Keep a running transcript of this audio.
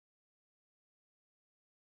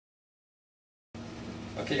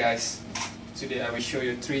Okay guys, today I will show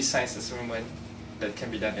you 3 science experiments that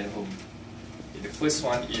can be done at home. The first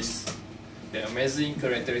one is the amazing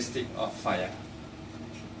characteristic of fire.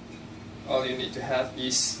 All you need to have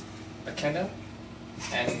is a candle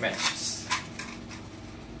and matches.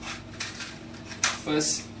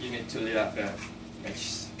 First, you need to light up the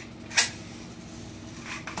matches.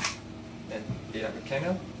 Then light up the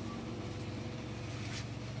candle.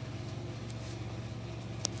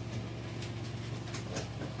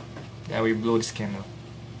 Now we blow this candle.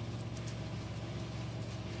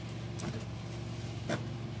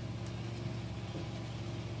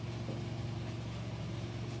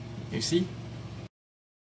 You see?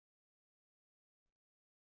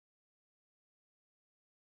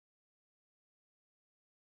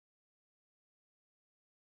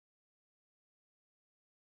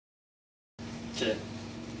 Okay.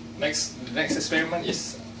 The next experiment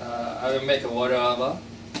is I will make a water lava.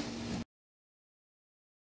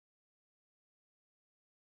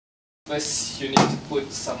 First, you need to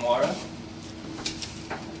put some water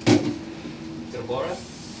into the water.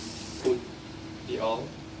 Put the oil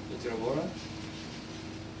into the water.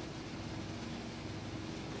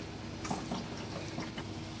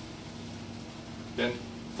 Then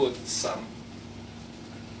put some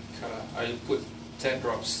color. I put 10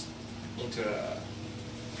 drops into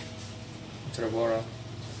the water.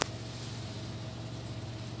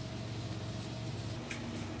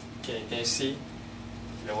 Okay, can you see?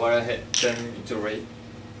 The water had turned into red.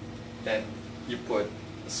 Then you put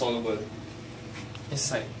a soluble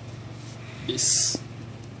inside this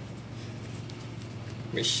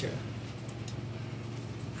mixture.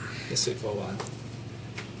 Just wait for a while.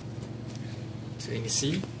 So you can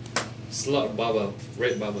see it's a lot of bubble,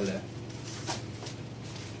 red bubble there.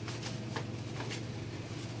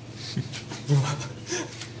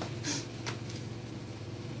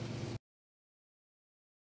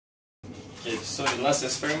 Okay, so the last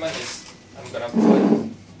experiment is I'm gonna put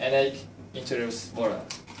an egg into this water.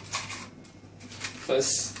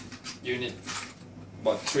 First, you need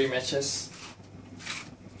about 3 matches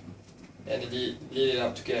and lead it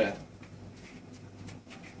up together.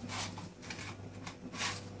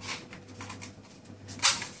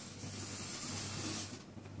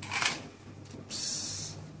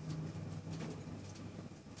 Oops.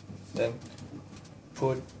 Then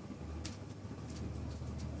put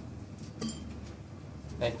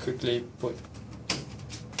and quickly put.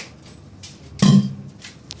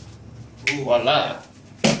 Voila!